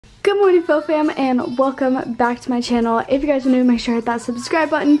Good morning, Fo Fam, and welcome back to my channel. If you guys are new, make sure to hit that subscribe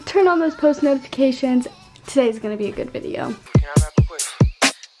button, turn on those post notifications. Today's gonna be a good video.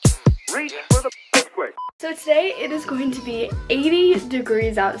 So today it is going to be 80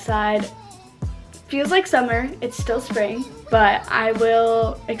 degrees outside. Feels like summer, it's still spring, but I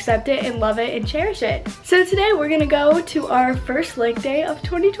will accept it and love it and cherish it. So today we're gonna go to our first lake day of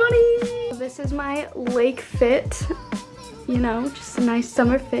 2020. This is my lake fit. You know, just a nice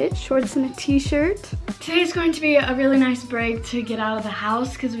summer fit, shorts and a t-shirt. Today's going to be a really nice break to get out of the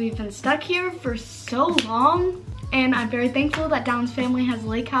house because we've been stuck here for so long. And I'm very thankful that Down's family has a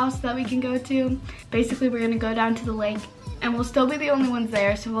lake house that we can go to. Basically, we're gonna go down to the lake and we'll still be the only ones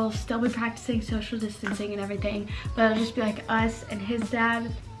there, so we'll still be practicing social distancing and everything, but it'll just be like us and his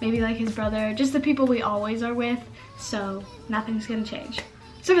dad, maybe like his brother, just the people we always are with, so nothing's gonna change.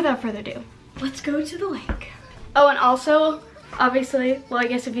 So without further ado, let's go to the lake. Oh, and also, obviously, well, I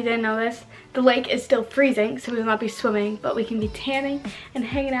guess if you didn't know this, the lake is still freezing, so we will not be swimming, but we can be tanning and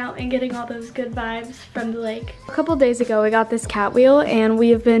hanging out and getting all those good vibes from the lake. A couple days ago, we got this cat wheel, and we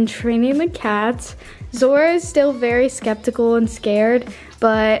have been training the cats. Zora is still very skeptical and scared,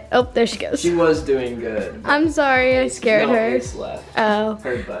 but, oh, there she goes. She was doing good. I'm sorry, I scared her. Ace left. Oh.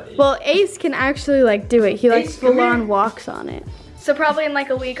 Her buddy. Well, Ace can actually, like, do it. He, like, full-on walks on it. So probably in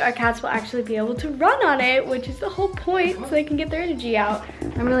like a week, our cats will actually be able to run on it, which is the whole point, so they can get their energy out.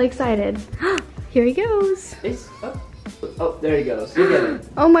 I'm really excited. Here he goes. Oh, there he goes. Look at him.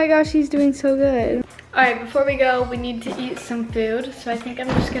 Oh my gosh, he's doing so good. All right, before we go, we need to eat some food. So I think I'm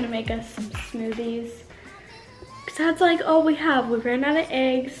just gonna make us some smoothies. Because that's like all we have. We ran out of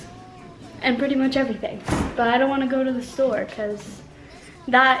eggs and pretty much everything. But I don't wanna go to the store because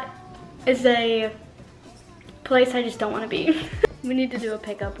that is a place I just don't wanna be. We need to do a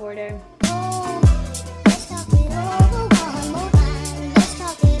pickup order.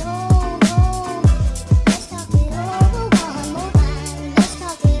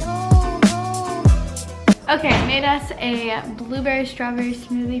 Okay, I made us a blueberry strawberry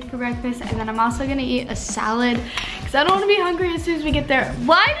smoothie for breakfast, and then I'm also gonna eat a salad because I don't wanna be hungry as soon as we get there.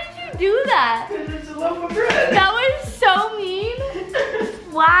 Why did you do that? Because it's a loaf of bread. That was so mean.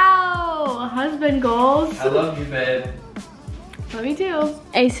 Wow, husband goals. I love you, babe. Love me too.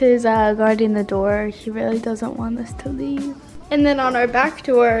 Ace is guarding the door. He really doesn't want us to leave. And then on our back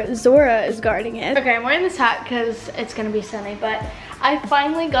door, Zora is guarding it. Okay, I'm wearing this hat because it's gonna be sunny, but I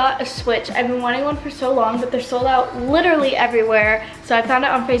finally got a Switch. I've been wanting one for so long, but they're sold out literally everywhere. So I found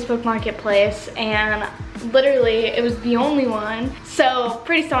it on Facebook Marketplace, and literally it was the only one. So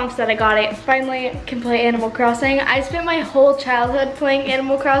pretty stoked that I got it. Finally can play Animal Crossing. I spent my whole childhood playing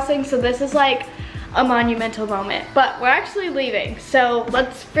Animal Crossing, so this is like a monumental moment. But we're actually leaving, so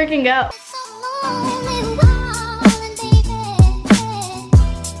let's freaking go.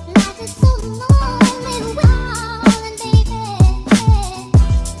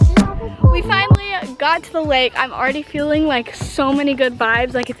 We finally got to the lake. I'm already feeling like so many good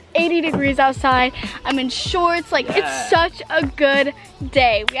vibes. Like it's 80 degrees outside. I'm in shorts. Like it's such a good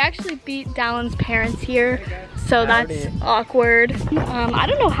day. We actually beat Dallin's parents here, so that's awkward. I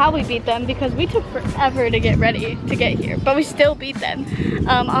don't know how we beat them because we took forever to get ready to get here, but we still beat them.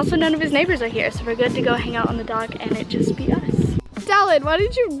 Also, none of his neighbors are here, so we're good to go hang out on the dock and it just be us. Dallin, why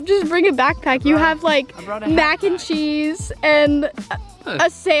didn't you just bring a backpack? You have like mac and cheese and a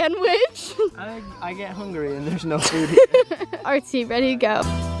sandwich. I get hungry and there's no food here. Artsy, ready to go.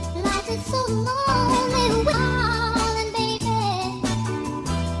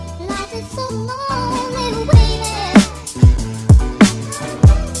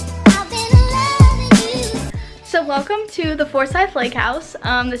 So welcome to the Forsyth Lake House.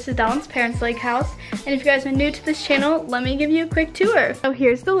 This is Dallin's parents' lake house. And if you guys are new to this channel, let me give you a quick tour. So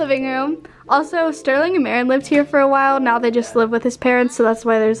here's the living room. Also, Sterling and Marin lived here for a while. Now they just live with his parents, so that's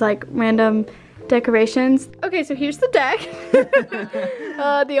why there's like random decorations. Okay, so here's the deck.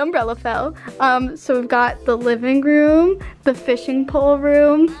 The umbrella fell. So we've got the living room, the fishing pole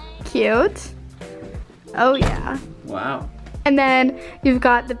room. Cute. Oh yeah. Wow. And then you've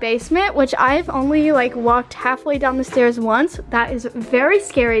got the basement, which I've only like walked halfway down the stairs once. That is very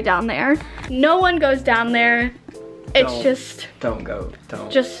scary down there. No one goes down there. It's don't go.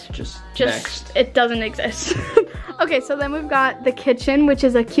 Just next. It doesn't exist. Okay, so then we've got the kitchen, which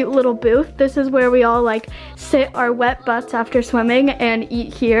is a cute little booth. This is where we all like sit our wet butts after swimming and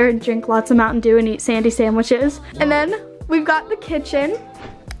eat here and drink lots of Mountain Dew and eat sandy sandwiches. And then we've got the kitchen.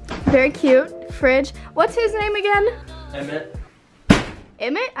 Very cute. Fridge. What's his name again? Emmett.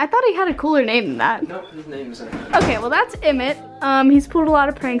 Emmett? I thought he had a cooler name than that. Nope, his name is Emmett. Okay, well that's Emmett. He's pulled a lot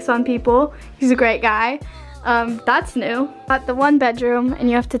of pranks on people. He's a great guy. That's new. Got the 1 bedroom, and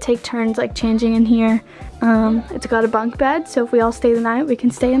you have to take turns like changing in here. It's got a bunk bed, so if we all stay the night, we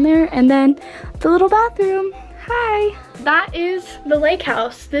can stay in there. And then the little bathroom. Hi. That is the lake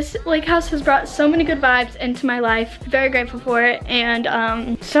house. This lake house has brought so many good vibes into my life. Very grateful for it, and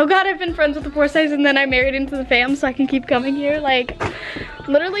so glad I've been friends with the Forsyths, and then I married into the fam, so I can keep coming here. Like,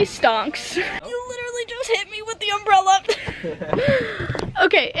 literally stonks. You literally just hit me with the umbrella.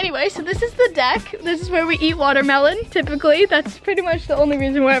 Okay, anyway, so this is the deck. This is where we eat watermelon, typically. That's pretty much the only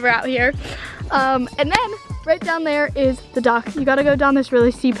reason we're ever out here. And then right down there is the dock. You gotta go down this really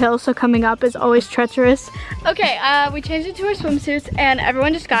steep hill, so coming up is always treacherous. Okay, we changed into our swimsuits, and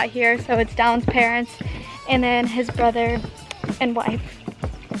everyone just got here. So it's Dallin's parents, and then his brother and wife.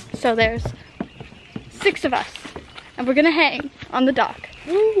 So there's 6 of us, and we're gonna hang on the dock.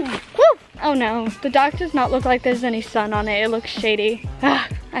 Woo! Woo! Oh no, the dock does not look like there's any sun on it. It looks shady.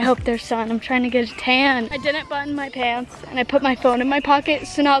 I hope there's sun. I'm trying to get a tan. I didn't button my pants, and I put my phone in my pocket,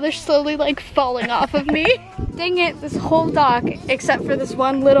 so now they're slowly like falling off of me. Dang it, this whole dock, except for this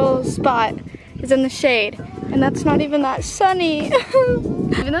one little spot, is in the shade, and that's not even that sunny.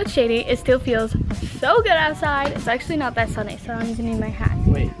 Even though it's shady, it still feels so good outside. It's actually not that sunny, so I don't even need my hat.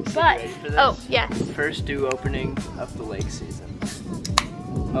 Wait, but, oh, yes. First dew opening of the lake season.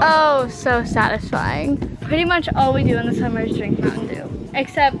 Oh, so satisfying. Pretty much all we do in the summer is drink Mountain Dew.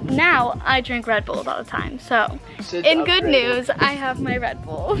 Except now I drink Red Bull all the time. So in good news, I have my Red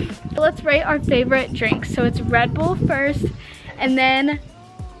Bull. Let's rate our favorite drinks. So it's Red Bull first, and then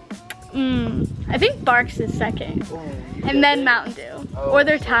I think Barks is second. And then Mountain Dew. Or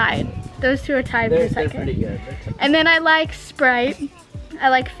they're tied. Those two are tied for second. They're pretty good. And then I like Sprite. I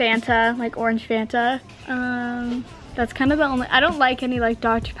like Fanta, like orange Fanta. That's kind of the only, I don't like any like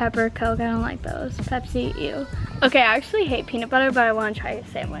Dr. Pepper, Coke, I don't like those. Pepsi, ew. Okay, I actually hate peanut butter, but I want to try a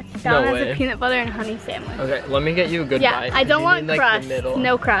sandwich. Dallin has a peanut butter and honey sandwich. Okay, let me get you a good bite. Yeah, I don't want crust,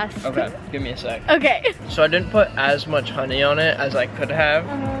 no crust. Okay, give me a sec. Okay. So I didn't put as much honey on it as I could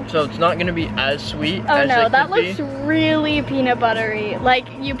have, so it's not gonna be as sweet as it could be. Oh no, that looks really peanut buttery. Like,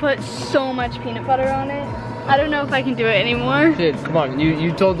 you put so much peanut butter on it. I don't know if I can do it anymore. Dude, come on,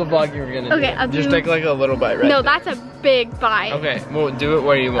 you told the vlog you were gonna do it. Just take like a little bite right No, there. that's a big bite. Okay, well, do it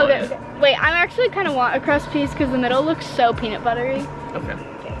where you want it. Okay. Wait, I actually kind of want a crust piece because the middle looks so peanut buttery. Okay.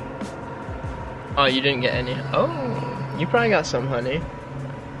 Oh, you didn't get any. Oh, you probably got some honey.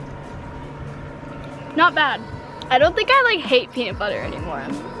 Not bad. I don't think I like hate peanut butter anymore.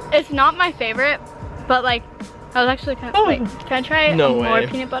 It's not my favorite, but like, I was actually kind of, wait, can I try a more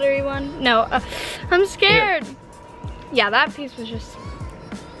peanut buttery one? No, I'm scared. Yeah, that piece was just.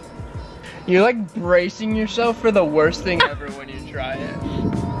 You're like bracing yourself for the worst thing ever when you try it.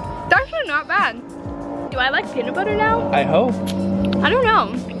 That's actually not bad. Do I like peanut butter now? I hope. I don't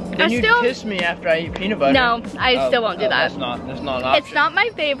know. Then you kiss me after I eat peanut butter. No, I still won't do that. That's not an option. It's not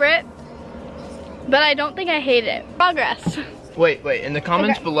my favorite, but I don't think I hate it. Progress. Wait, in the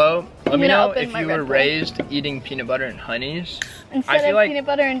comments below, let me know if you were raised eating peanut butter and honeys. Instead of peanut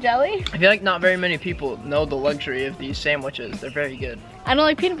butter and jelly? I feel like not very many people know the luxury of these sandwiches. They're very good. I don't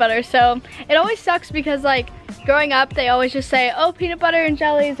like peanut butter, so it always sucks because like growing up, they always just say, oh, peanut butter and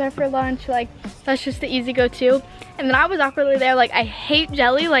jellies are for lunch. Like, that's just the easy go-to. And then I was awkwardly there, like, I hate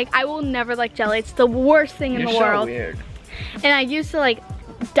jelly. Like, I will never like jelly. It's the worst thing in the world. You're so weird. And I used to like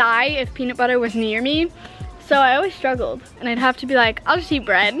die if peanut butter was near me. So I always struggled, and I'd have to be like, I'll just eat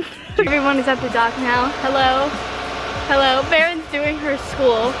bread. Everyone is at the dock now. Hello. Hello. Baron's doing her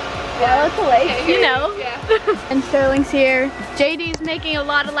school. Yeah, at the lake, okay, you know. Yeah. And Sterling's here. JD's making a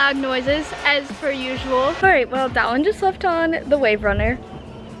lot of loud noises, as per usual. All right, well, Dallin just left on the Wave Runner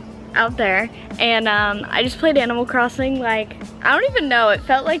out there, and I just played Animal Crossing, like, I don't even know. It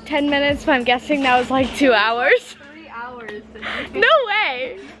felt like 10 minutes, but I'm guessing that was like 2 hours. 3 hours. No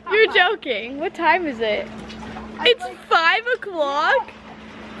way. You're joking. What time is it? It's 5 o'clock?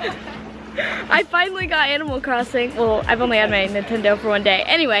 I finally got Animal Crossing. Well, I've only had my Nintendo for 1 day.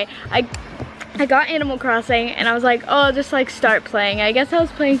 Anyway, I got Animal Crossing and I was like, oh, I'll just like start playing. I guess I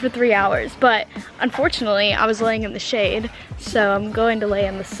was playing for 3 hours, but unfortunately I was laying in the shade. So I'm going to lay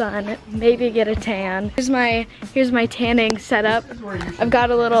in the sun, maybe get a tan. Here's my tanning setup. I've got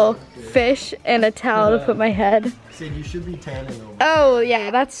a little fish and a towel to put my head. Sid, you should be tanning over. Oh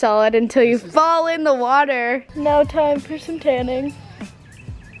yeah, that's solid until you fall in the water. Now time for some tanning.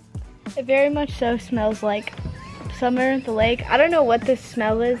 It very much so smells like summer, the lake. I don't know what this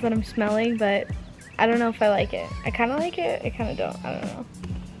smell is that I'm smelling, but I don't know if I like it. I kind of like it, I kind of don't, I don't know.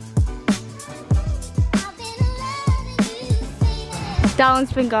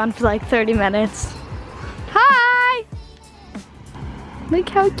 Dallin's been gone for like 30 minutes. Hi! Look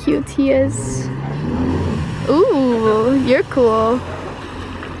how cute he is. Ooh, you're cool.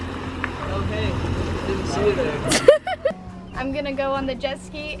 Oh hey, didn't see you there. I'm gonna go on the jet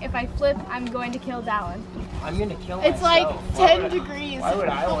ski. If I flip, I'm going to kill Dallin. I'm gonna kill myself. It's like 10 degrees. Why would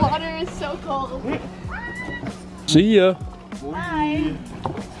I the want water is so cold. See ya. Bye.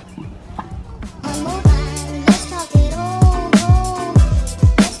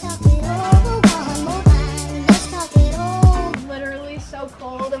 Literally so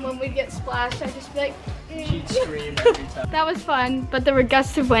cold, and when we get splashed, I just be like, She'd scream every time. That was fun, but there were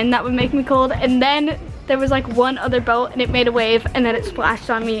gusts of wind that would make me cold, and then there was like one other boat and it made a wave and then it splashed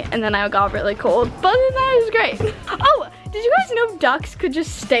on me and then I got really cold. But other than that, it was great. Oh, did you guys know ducks could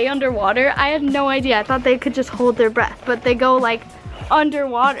just stay underwater? I had no idea. I thought they could just hold their breath, but they go like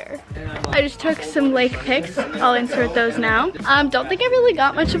underwater. I just took some lake pics. I'll insert those now. Don't think I really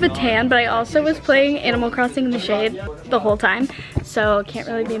got much of a tan, but I also was playing Animal Crossing in the shade the whole time, so can't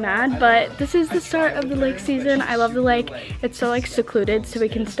really be mad. But this is the start of the lake season. I love the lake. It's so like secluded, so we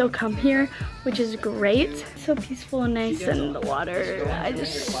can still come here, which is great. So peaceful and nice, and the water, I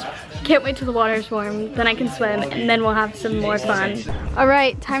just can't wait till the water is warm. Then I can swim, and then we'll have some more fun. All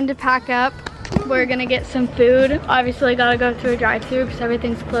right, time to pack up. We're gonna get some food. Obviously, I gotta go through a drive-thru because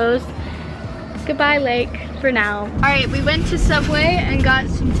everything's closed. Goodbye, lake, for now. All right, we went to Subway and got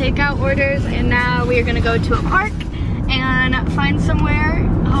some takeout orders, and now we are gonna go to a park and find somewhere.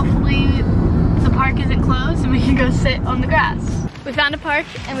 Hopefully, the park isn't closed and we can go sit on the grass. We found a park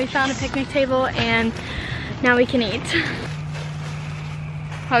and we found a picnic table, and now we can eat.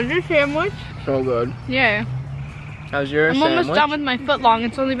 How's your sandwich? So good. Yeah. How's your sandwich? I'm almost done with my foot long.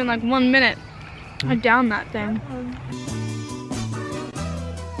 It's only been like 1 minute. I downed that thing.